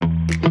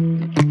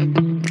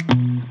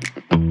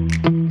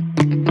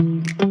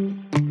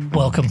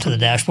Welcome to the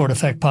Dashboard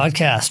Effect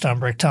Podcast.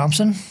 I'm Rick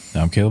Thompson.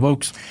 I'm Caleb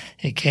Oakes.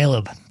 Hey,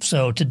 Caleb.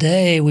 So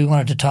today we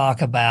wanted to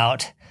talk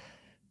about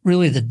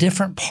really the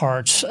different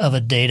parts of a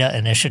data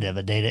initiative,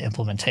 a data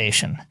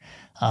implementation.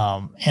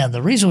 And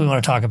the reason we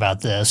want to talk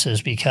about this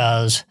is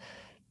because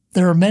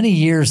there are many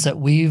years that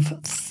we've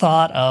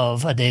thought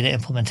of a data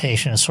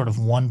implementation as sort of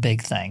one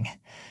big thing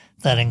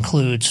that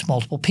includes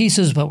multiple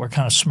pieces, but we're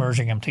kind of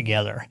smurging them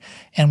together.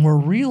 And we're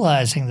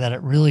realizing that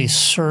it really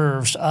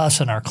serves us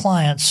and our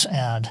clients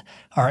and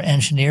our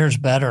engineers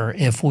better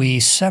if we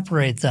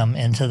separate them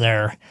into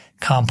their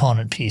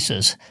component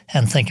pieces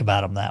and think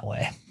about them that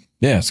way.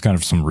 Yeah, it's kind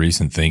of some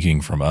recent thinking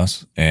from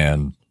us,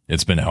 and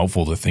it's been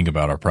helpful to think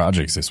about our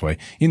projects this way.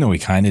 Even though we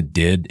kind of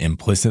did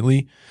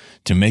implicitly,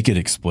 to make it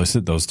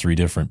explicit, those three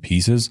different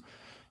pieces,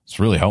 it's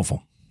really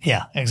helpful.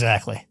 Yeah,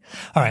 exactly.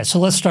 All right. So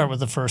let's start with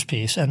the first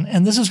piece.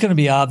 And this is going to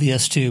be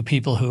obvious to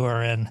people who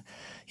are in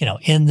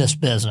this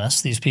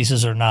business. These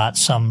pieces are not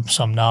some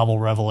novel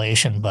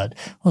revelation, but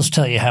let's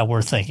tell you how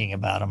we're thinking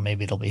about them.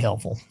 Maybe it'll be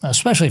helpful,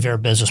 especially if you're a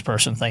business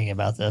person thinking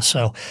about this.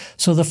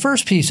 So the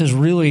first piece is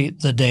really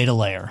the data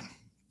layer,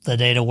 the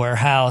data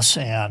warehouse,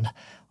 and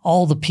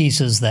all the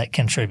pieces that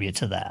contribute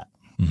to that.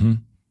 Mm-hmm.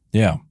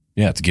 Yeah.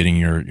 It's getting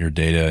your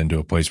data into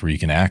a place where you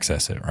can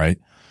access it, right?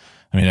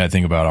 I mean, I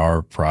think about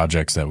our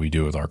projects that we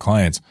do with our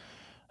clients,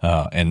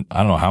 and I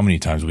don't know how many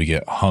times we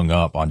get hung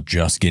up on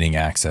just getting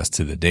access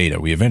to the data.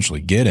 We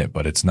eventually get it,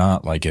 but it's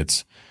not like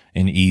it's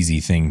an easy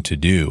thing to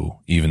do,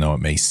 even though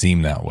it may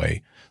seem that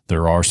way.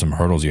 There are some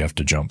hurdles you have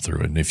to jump through.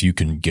 And if you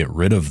can get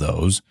rid of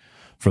those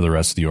for the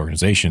rest of the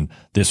organization,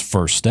 this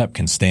first step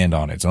can stand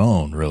on its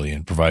own, really,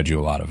 and provide you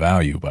a lot of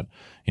value. But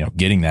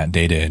getting that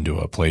data into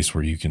a place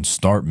where you can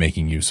start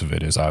making use of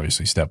it is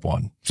obviously step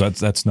one. So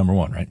that's number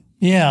one, right?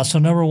 Yeah. So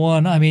number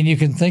one, I mean, you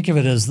can think of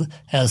it as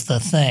the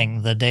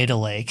thing, the data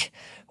lake,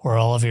 where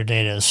all of your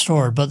data is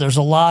stored. But there's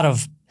a lot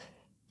of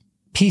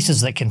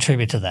pieces that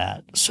contribute to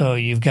that. So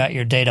you've got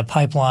your data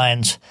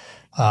pipelines,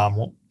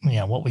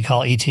 what we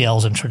call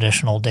ETLs in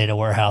traditional data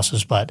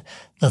warehouses, but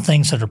the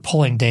things that are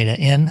pulling data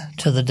in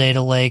to the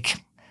data lake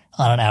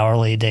on an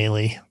hourly,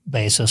 daily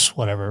basis,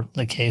 whatever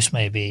the case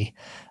may be.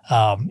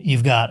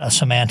 You've got a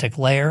semantic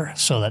layer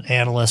so that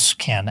analysts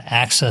can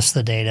access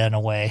the data in a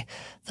way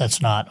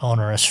that's not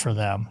onerous for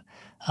them.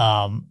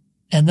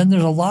 And then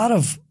there's a lot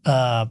of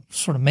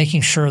sort of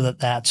making sure that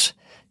that's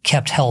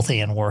kept healthy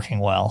and working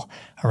well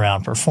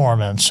around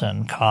performance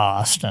and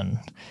cost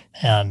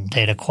and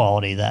data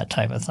quality, that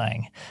type of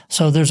thing.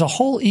 So there's a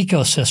whole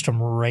ecosystem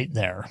right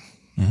there.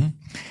 Mm-hmm.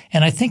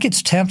 And I think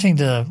it's tempting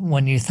to,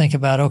 when you think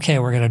about, okay,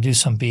 we're going to do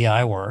some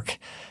BI work,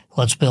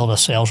 let's build a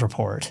sales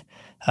report.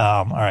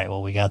 All right,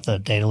 well, we got the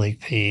data lake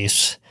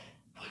piece,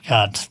 we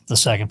got the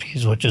second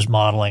piece, which is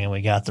modeling, and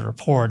we got the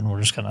report, and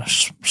we're just going to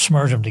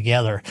smurge them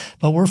together.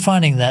 But we're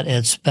finding that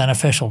it's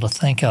beneficial to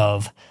think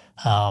of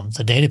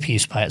the data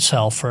piece by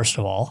itself, first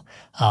of all.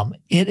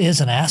 It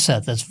is an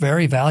asset that's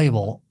very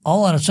valuable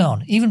all on its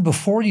own. Even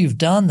before you've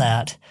done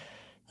that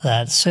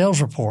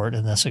sales report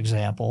in this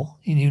example,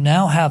 you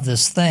now have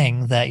this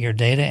thing that your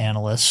data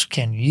analysts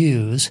can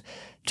use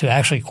to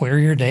actually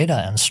query your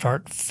data and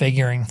start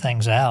figuring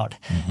things out,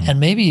 mm-hmm. and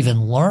maybe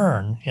even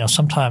learn.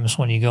 Sometimes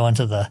when you go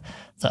into the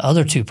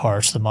other two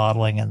parts, the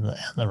modeling and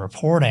the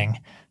reporting,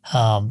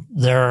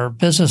 there are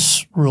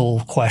business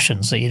rule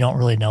questions that you don't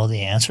really know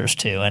the answers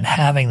to, and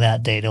having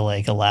that data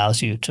lake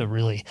allows you to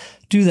really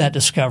do that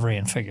discovery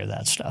and figure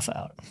that stuff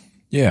out.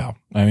 Yeah,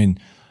 I mean,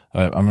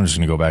 I'm just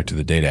going to go back to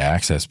the data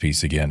access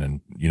piece again,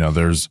 and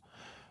there's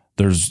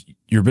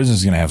your business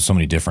is going to have so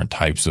many different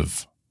types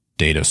of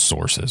data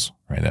sources,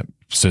 right? That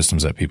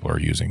systems that people are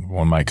using.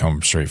 One might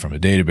come straight from a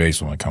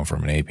database, one might come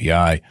from an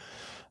API.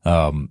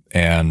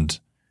 And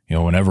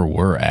whenever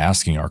we're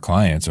asking our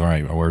clients, all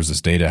right, where's this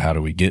data? How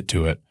do we get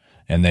to it?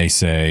 And they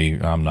say,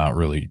 I'm not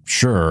really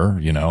sure.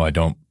 I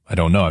don't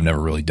know. I've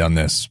never really done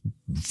this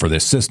for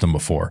this system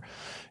before.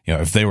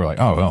 If they were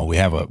like, oh, well, we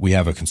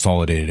have a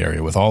consolidated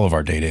area with all of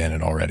our data in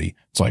it already.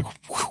 It's like,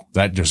 whew,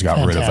 that just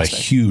got rid of a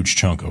huge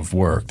chunk of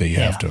work that you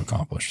have to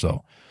accomplish.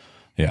 So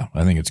yeah,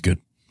 I think it's good.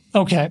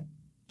 Okay.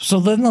 So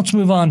then let's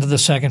move on to the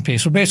second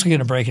piece. We're basically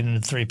going to break it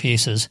into three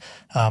pieces.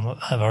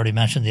 I've already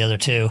mentioned the other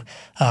two.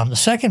 The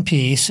second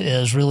piece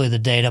is really the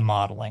data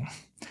modeling.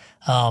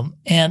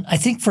 And I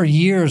think for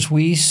years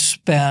we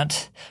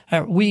thought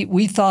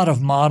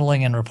of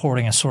modeling and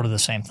reporting as sort of the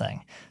same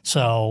thing.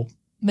 So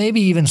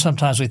maybe even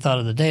sometimes we thought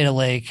of the data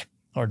lake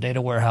or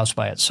data warehouse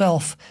by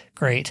itself,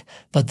 great.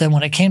 But then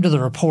when it came to the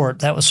report,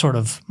 that was sort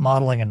of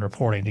modeling and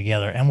reporting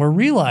together. And we're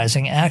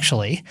realizing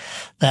actually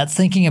that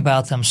thinking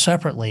about them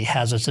separately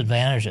has its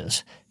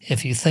advantages.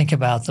 If you think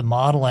about the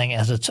modeling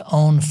as its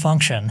own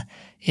function,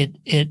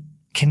 it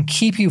can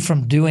keep you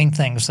from doing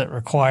things that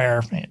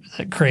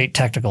create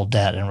technical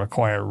debt and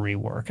require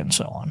rework and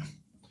so on.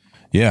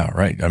 Yeah,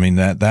 right. I mean,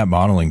 that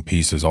modeling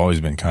piece has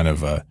always been kind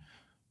of a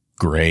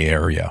gray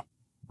area,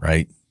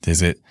 right?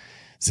 Is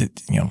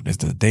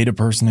the data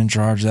person in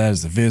charge of that?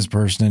 Is the viz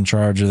person in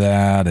charge of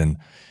that? And,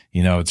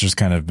 it's just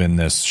kind of been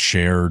this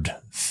shared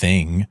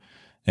thing.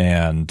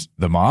 And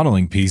the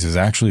modeling piece is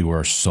actually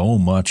where so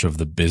much of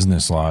the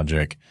business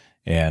logic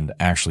and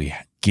actually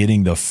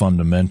getting the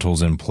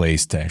fundamentals in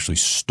place to actually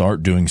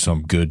start doing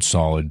some good,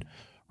 solid,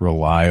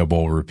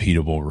 reliable,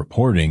 repeatable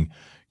reporting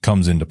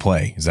comes into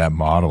play, is that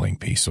modeling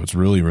piece. So it's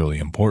really, really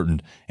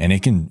important. And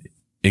it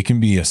can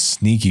be a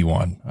sneaky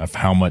one of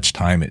how much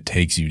time it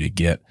takes you to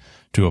get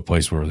to a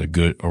place where a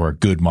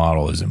good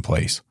model is in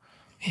place.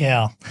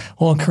 Yeah.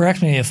 Well,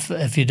 correct me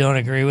if you don't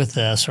agree with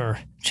this or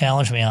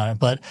challenge me on it,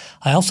 but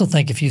I also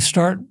think if you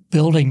start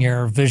building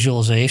your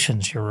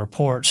visualizations, your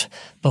reports,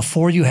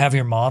 before you have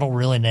your model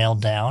really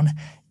nailed down,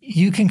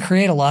 you can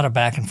create a lot of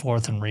back and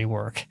forth and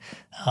rework.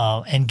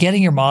 And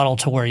getting your model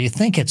to where you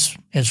think it's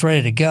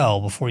ready to go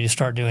before you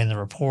start doing the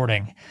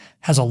reporting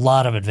has a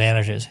lot of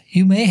advantages.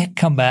 You may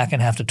come back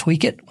and have to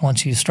tweak it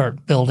once you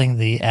start building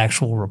the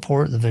actual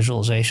report, the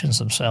visualizations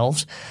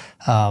themselves.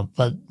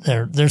 But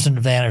there's an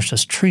advantage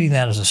to treating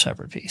that as a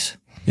separate piece.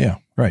 Yeah,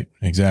 right.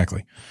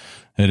 Exactly.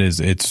 It is.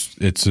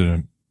 It's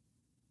an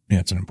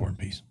important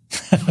piece.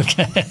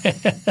 Okay.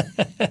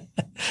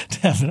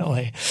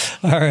 Definitely.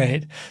 All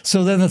right.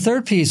 So then the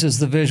third piece is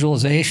the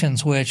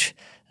visualizations, which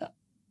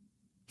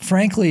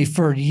frankly,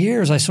 for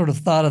years, I sort of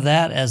thought of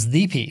that as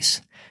the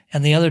piece,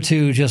 and the other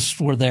two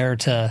just were there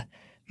to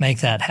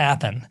make that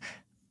happen.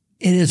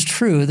 It is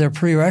true. They're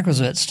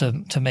prerequisites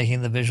to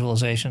making the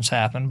visualizations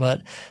happen,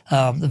 but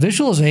the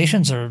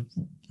visualizations are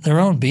their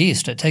own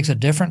beast. It takes a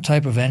different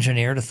type of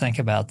engineer to think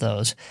about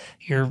those.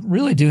 You're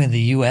really doing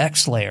the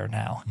UX layer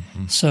now.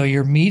 Mm-hmm. So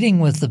you're meeting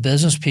with the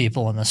business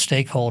people and the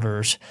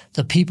stakeholders,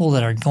 the people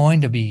that are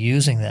going to be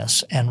using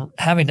this, and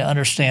having to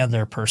understand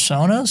their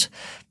personas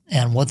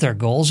and what their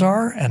goals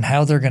are and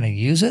how they're going to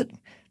use it.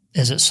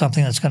 Is it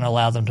something that's going to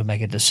allow them to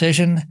make a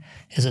decision?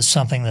 Is it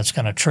something that's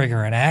going to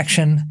trigger an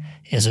action?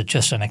 Is it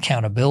just an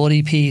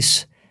accountability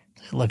piece?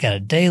 Do they look at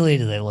it daily?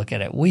 Do they look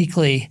at it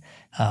weekly?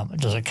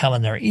 Does it come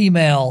in their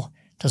email?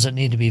 Does it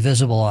need to be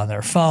visible on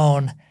their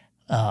phone?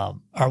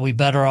 Are we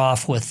better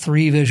off with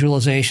 3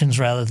 visualizations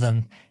rather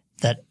than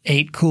that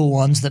 8 cool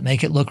ones that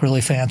make it look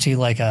really fancy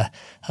like a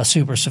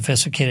super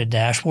sophisticated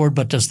dashboard?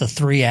 But does the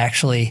 3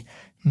 actually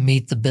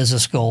meet the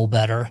business goal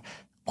better?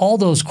 All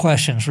those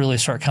questions really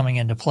start coming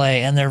into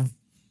play, and they're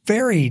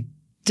very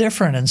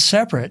different and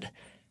separate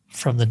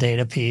from the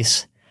data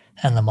piece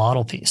and the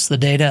model piece. The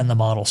data and the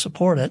model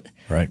support it,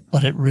 right?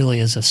 But it really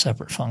is a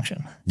separate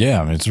function.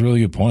 Yeah, I mean, it's a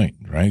really good point,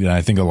 right? And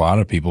I think a lot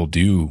of people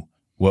do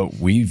what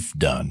we've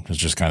done is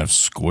just kind of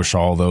squish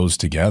all those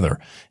together.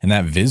 And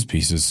that viz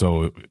piece is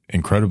so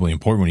incredibly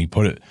important when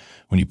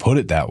you put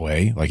it that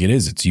way, like it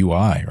is, it's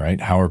UI,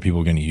 right? How are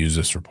people going to use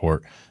this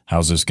report?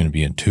 How's this going to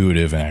be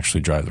intuitive and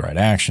actually drive the right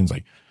actions?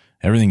 Like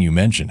everything you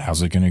mentioned,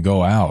 how's it going to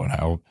go out?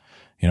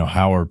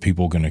 How are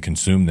people going to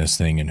consume this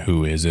thing, and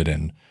who is it,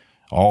 and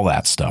all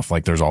that stuff.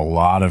 Like there's a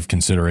lot of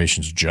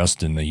considerations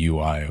just in the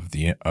UI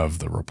of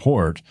the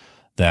report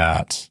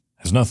that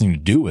has nothing to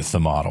do with the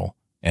model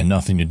and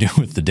nothing to do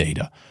with the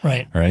data.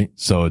 Right. Right.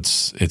 So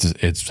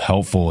it's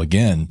helpful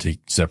again to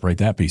separate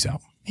that piece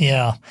out.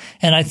 Yeah.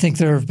 And I think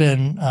there have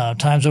been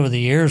times over the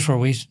years where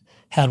we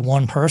had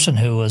one person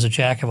who was a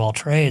jack of all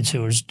trades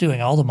who was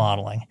doing all the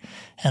modeling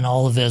and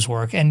all of his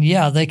work. And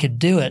yeah, they could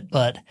do it,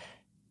 but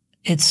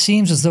it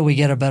seems as though we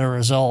get a better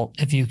result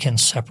if you can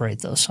separate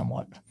those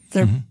somewhat.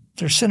 They're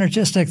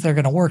synergistic. They're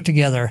going to work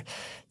together.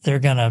 They're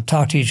going to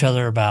talk to each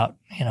other about,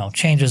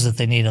 changes that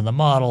they need in the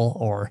model,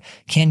 or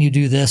can you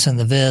do this in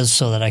the viz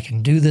so that I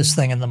can do this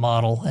thing in the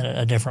model in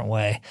a different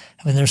way?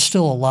 I mean, there's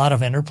still a lot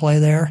of interplay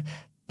there,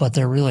 but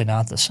they're really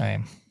not the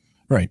same.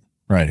 Right.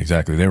 Right.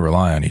 Exactly. They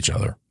rely on each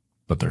other,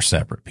 but they're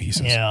separate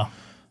pieces. Yeah.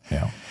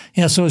 Yeah.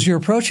 Yeah. So as you're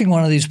approaching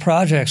one of these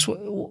projects,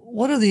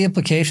 what are the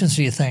implications,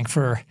 do you think,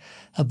 for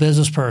a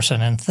business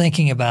person and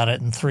thinking about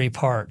it in 3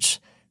 parts?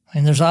 I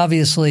mean, there's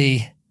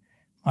obviously,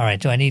 all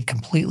right, do I need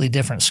completely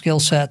different skill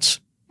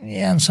sets?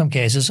 Yeah, in some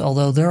cases,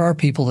 although there are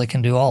people that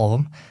can do all of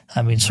them.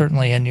 I mean,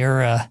 certainly in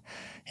your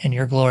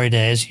glory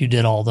days, you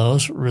did all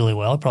those really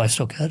well. Probably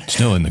still could.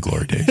 Still in the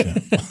glory days,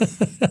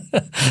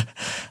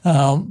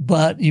 yeah.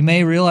 But you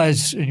may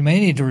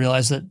need to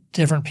realize that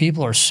different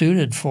people are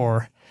suited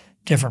for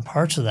different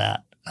parts of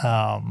that.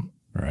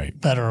 Right.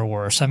 Better or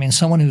worse. I mean,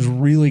 someone who's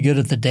really good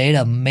at the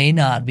data may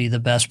not be the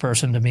best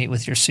person to meet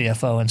with your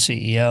CFO and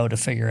CEO to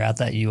figure out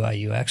that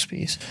UI UX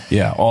piece.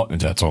 Yeah,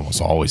 that's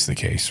almost always the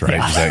case, right?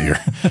 Yeah. Is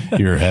that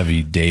your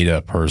heavy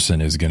data person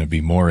is going to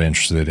be more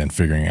interested in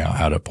figuring out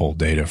how to pull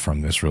data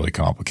from this really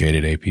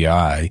complicated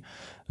API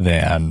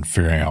than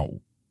figuring out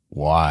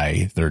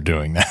why they're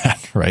doing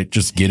that, right?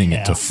 Just getting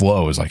it to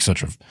flow is like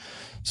such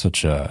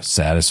a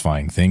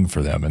satisfying thing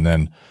for them. And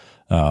then,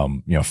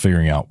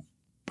 figuring out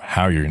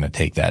how you're going to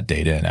take that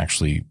data and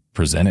actually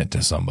present it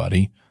to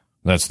somebody.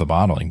 That's the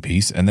modeling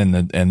piece. And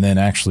then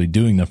actually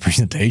doing the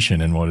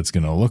presentation and what it's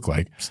going to look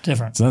like. It's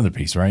different. It's another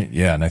piece, right?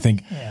 Yeah. And I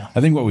think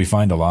what we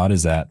find a lot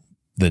is that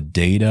the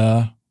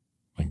data,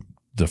 like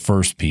the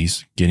first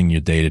piece, getting your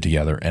data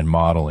together, and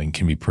modeling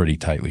can be pretty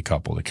tightly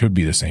coupled. It could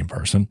be the same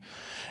person.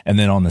 And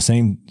then at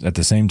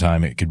the same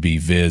time, it could be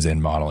viz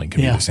and modeling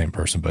could be the same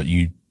person, but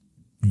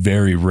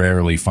very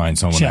rarely find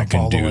someone Jump that can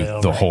all the do way the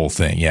over. whole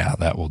thing. Yeah,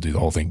 that will do the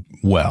whole thing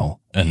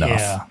well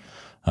enough,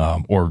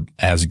 or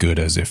as good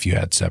as if you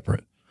had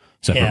separate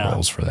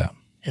roles for that.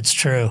 It's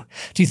true.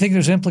 Do you think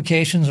there's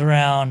implications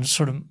around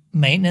sort of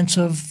maintenance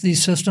of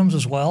these systems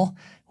as well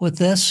with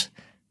this?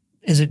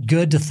 Is it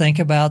good to think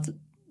about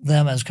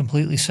them as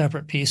completely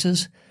separate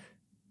pieces?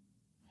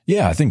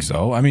 Yeah, I think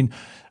so. I mean,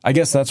 I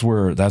guess that's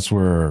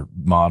where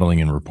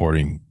modeling and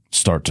reporting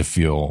start to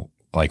feel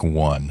like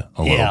one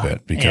a little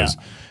bit, because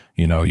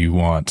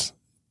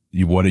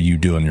what are you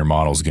doing? Your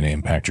model is going to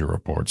impact your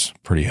reports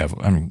pretty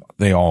heavily. I mean,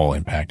 they all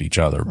impact each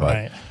other,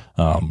 but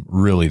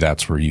really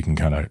that's where you can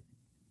kind of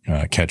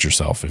catch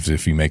yourself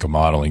if you make a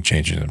modeling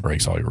change and it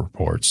breaks all your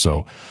reports.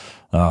 So,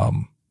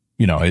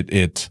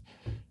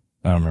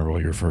 I don't remember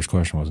what your first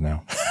question was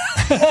now.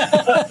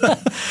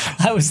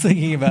 I was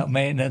thinking about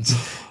maintenance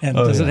and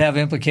does it have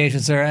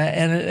implications there?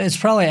 And it's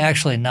probably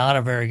actually not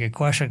a very good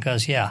question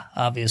because,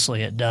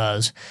 obviously it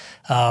does.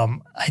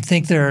 I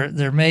think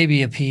there may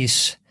be a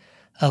piece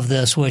of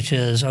this which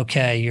is,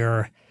 okay,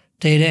 your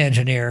data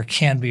engineer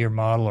can be your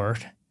modeler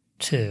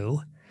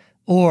too,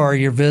 or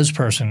your viz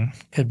person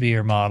could be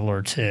your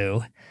modeler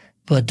too,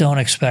 but don't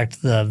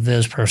expect the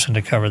viz person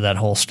to cover that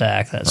whole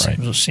stack. That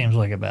seems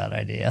like a bad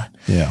idea.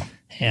 Yeah.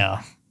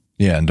 Yeah.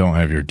 Yeah, and don't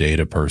have your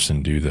data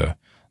person do the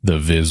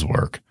viz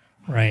work.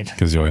 Right.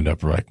 Because you'll end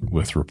up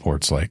with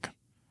reports like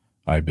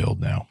I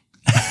build now.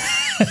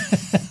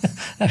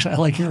 Actually, I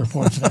like your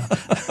reports now.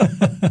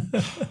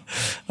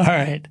 All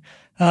right.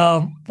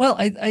 Well,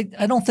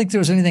 I don't think there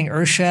was anything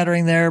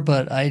earth-shattering there,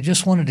 but I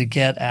just wanted to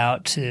get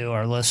out to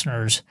our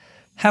listeners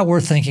how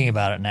we're thinking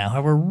about it now,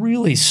 how we're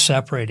really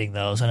separating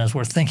those. And as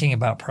we're thinking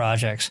about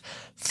projects,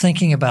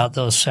 thinking about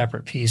those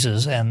separate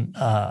pieces. And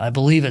I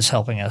believe it's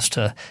helping us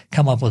to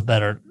come up with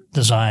better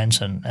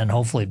designs and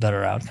hopefully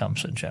better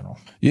outcomes in general.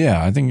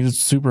 Yeah, I think it's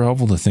super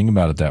helpful to think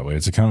about it that way.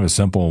 It's a kind of a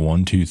simple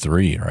 1, 2,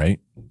 3, right?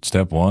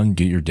 Step 1,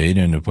 get your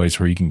data into a place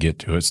where you can get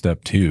to it.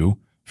 Step 2,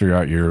 figure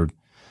out your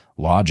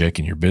logic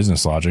and your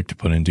business logic to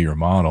put into your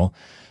model.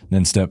 And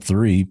then step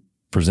 3,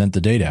 present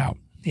the data out.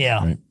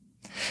 Yeah. Right?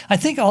 I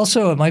think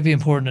also it might be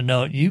important to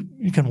note you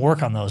can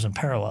work on those in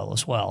parallel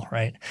as well,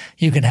 right?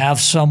 You can have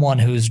someone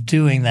who's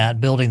doing that,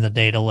 building the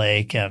data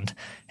lake and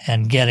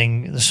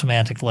getting the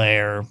semantic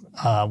layer,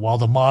 while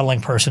the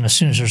modeling person, as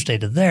soon as there's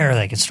data there,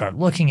 they can start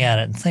looking at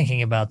it and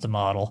thinking about the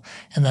model.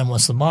 And then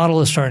once the model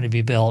is starting to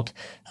be built,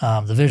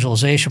 the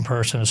visualization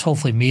person is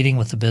hopefully meeting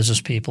with the business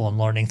people and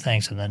learning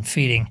things and then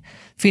feeding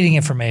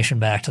information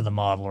back to the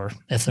modeler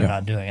if they're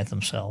not doing it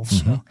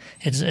themselves.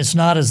 Mm-hmm. So it's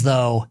not as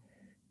though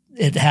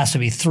it has to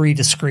be 3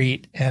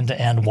 discrete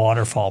end-to-end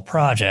waterfall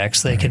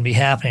projects. They can be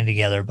happening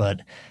together,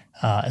 but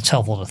it's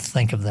helpful to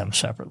think of them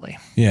separately.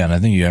 Yeah, and I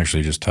think you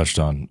actually just touched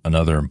on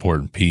another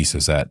important piece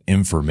is that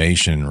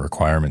information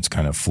requirements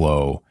kind of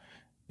flow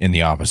in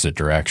the opposite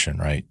direction,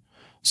 right?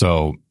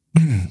 So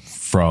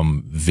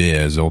from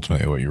Viz,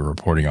 ultimately what you're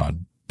reporting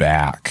on,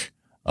 back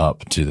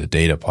up to the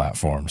data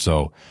platform.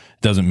 So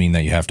it doesn't mean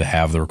that you have to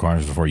have the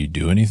requirements before you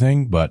do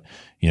anything, but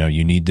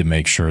you need to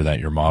make sure that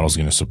your model is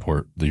going to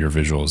support your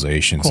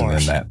visualizations,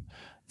 and then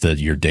that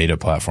your data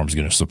platform is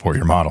going to support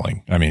your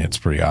modeling. I mean, it's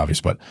pretty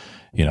obvious, but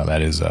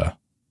that is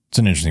it's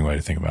an interesting way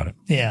to think about it.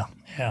 Yeah.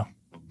 Yeah.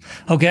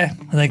 Okay.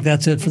 I think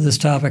that's it for this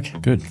topic.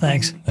 Good.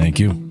 Thanks. Thank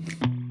you.